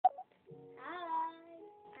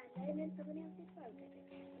and then someone else's phone did it.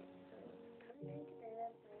 So, come into the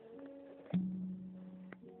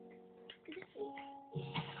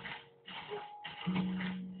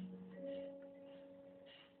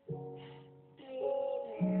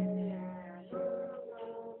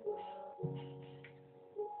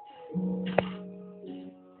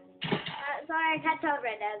sorry, I can't tell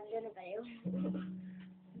right now. I'm doing a video. I'm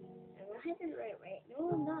not heading the right way. No,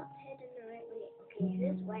 I'm not heading the right way. Okay,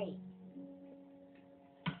 this way.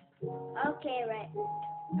 Okay, right.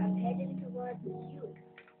 I'm heading towards you.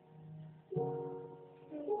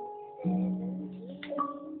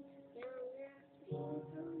 17.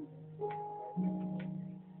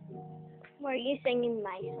 Were you singing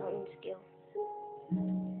my song still?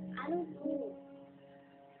 I don't know.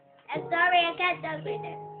 I'm sorry, I can't tell right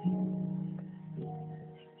now.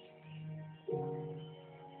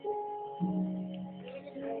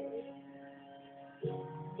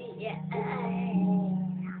 Yeah.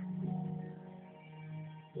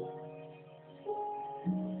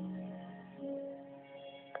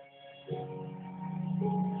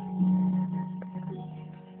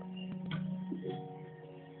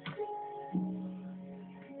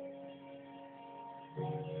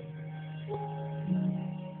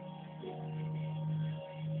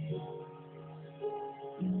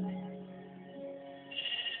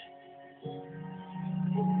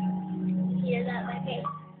 Hear that, my baby?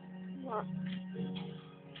 What?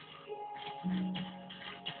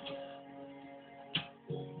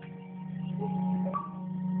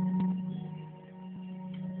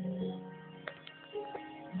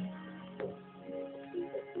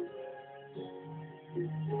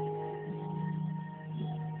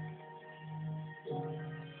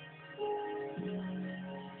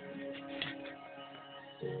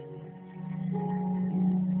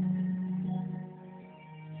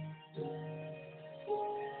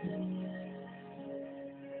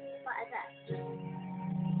 What is that?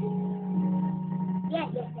 Yes,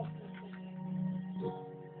 yes, yes, yes, yes.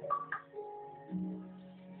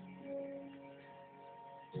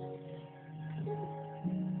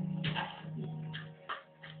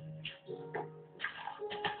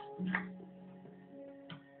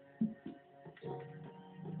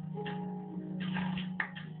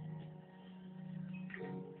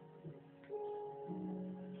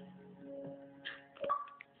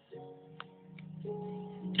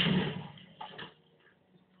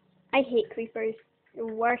 I hate creepers. The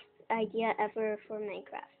worst idea ever for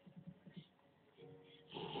Minecraft.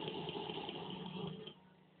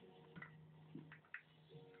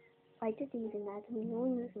 Why did they even add me? No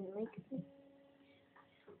one even likes me.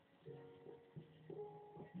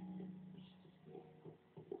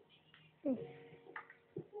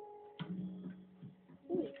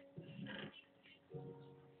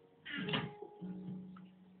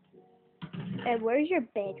 Where's your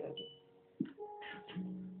bedroom?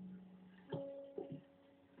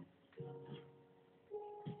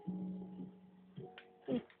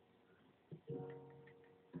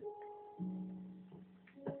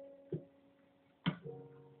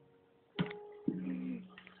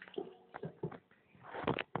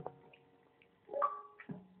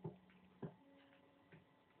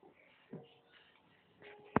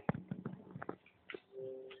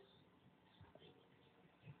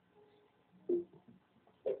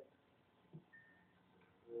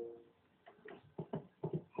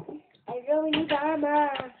 I really need armor.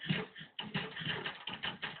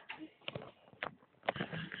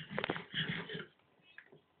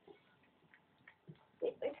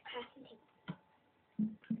 Wait, where's crafting table?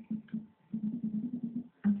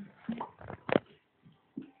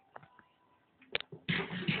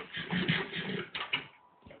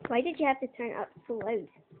 Why did you have to turn it up so loud?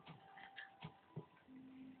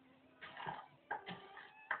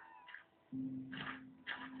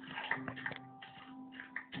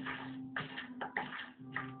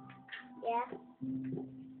 Yeah.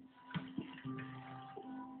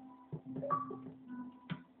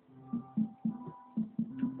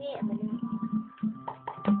 Wait a minute.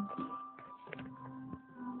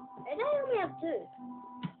 And I only have 2.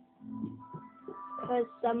 Because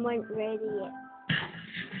some weren't ready yet.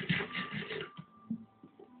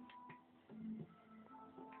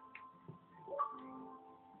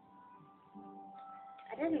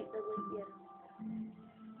 I didn't believe you.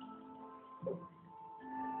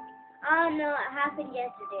 Oh no, it happened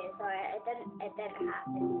yesterday. Sorry, it didn't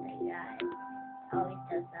happen like that. It always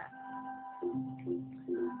does that.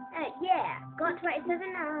 Yeah, got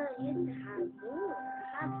 27 now. I used to have more.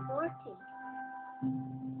 I had 40.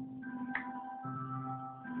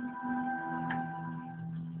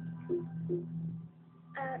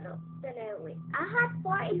 No, wait. I had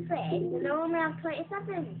 40 friends and I only have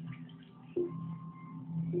 27.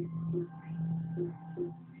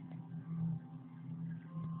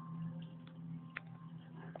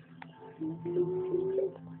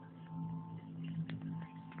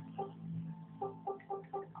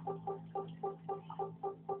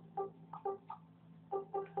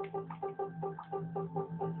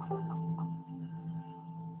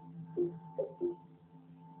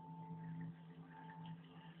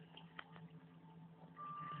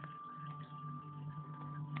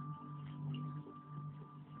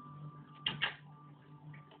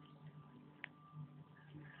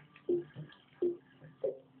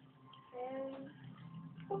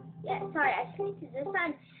 Yeah, sorry, I switched to this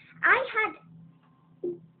one. I had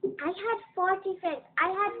 40 friends. I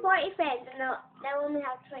had 40 friends, and now I only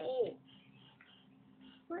have 28.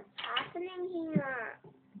 What's happening here?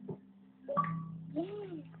 Yeah.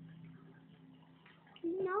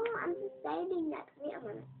 No, I'm deciding that. Wait a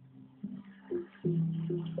minute.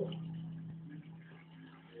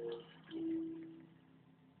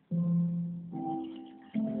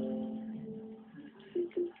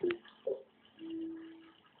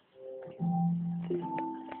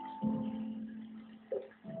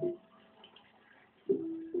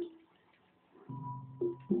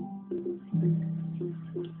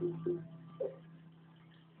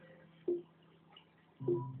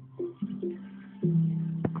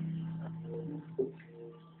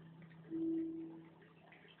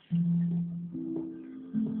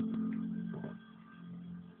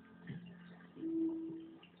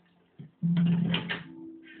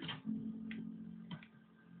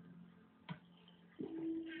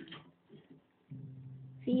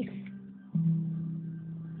 Thief.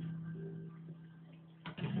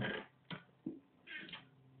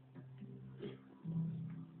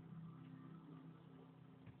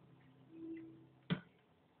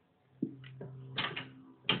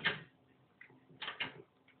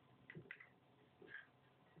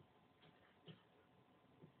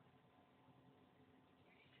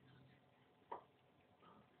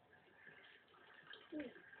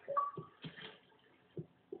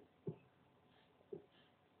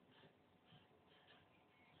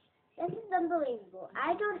 This is unbelievable.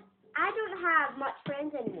 I don't have much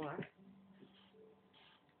friends anymore.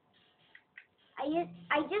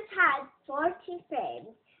 I just had 40 friends,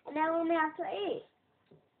 and now I only have 28.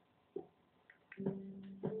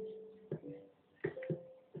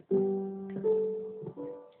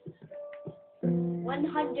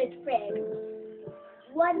 100 friends.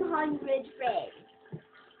 100 friends.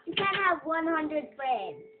 You can't have 100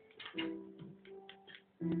 friends.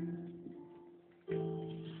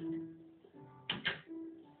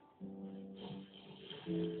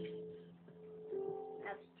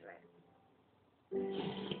 Abstract.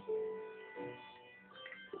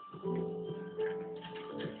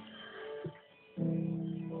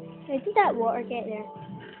 How did that water get there?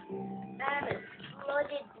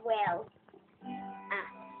 Exploded well.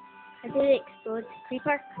 How did it explode?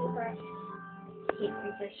 Creeper? Creeper. I hate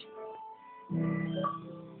creepers.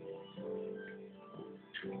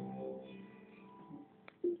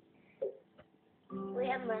 Wait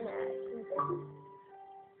a minute.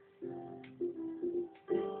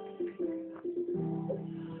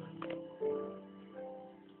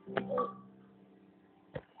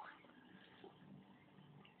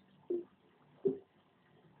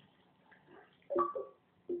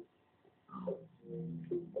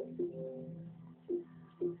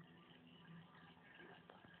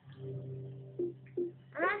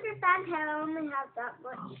 I don't understand how I only have that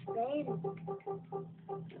much space.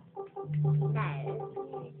 No.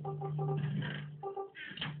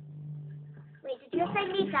 Wait, did you find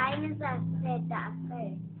me diamonds that said that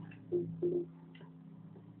first?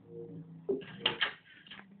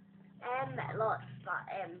 Lots, but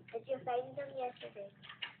did you find them yesterday?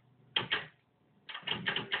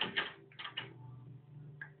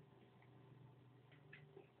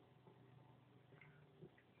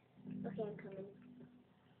 Okay, I'm coming.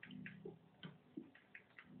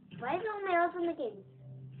 Why is no one else in the game?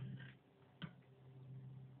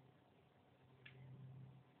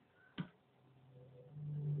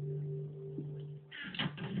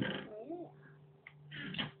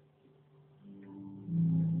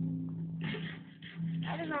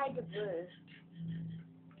 I don't like the blue.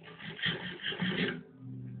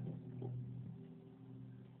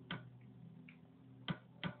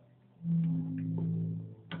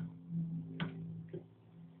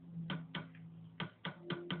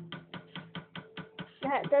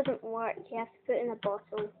 That doesn't work. You have to put in a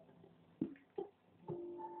bottle.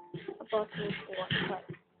 A bottle of water.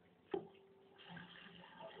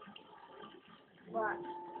 What?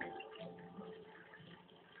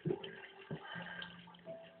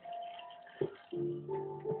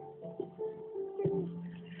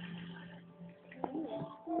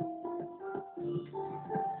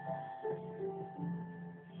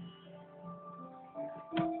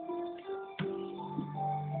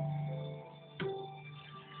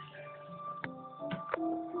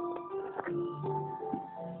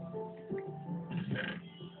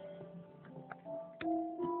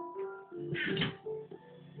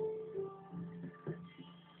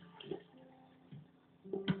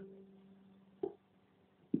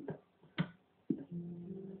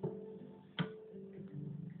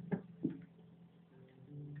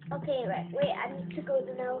 Okay, right. Wait, I need to go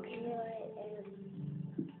to now. Okay, right.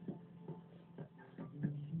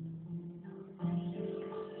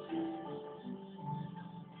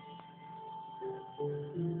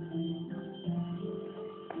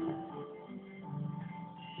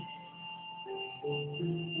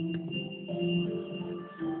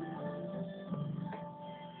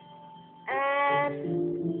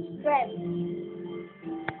 Right.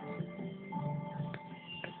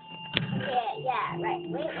 Yeah, right.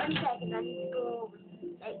 Wait 1 second. I need to go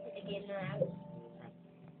exit again now.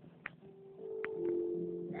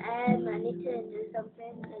 I need to do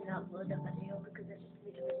something and upload a video because I just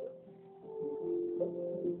made a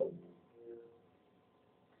video.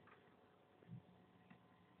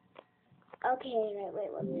 Okay, right,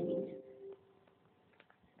 wait 1 second.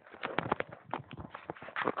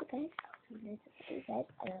 Okay, guys,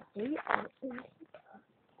 I don't see.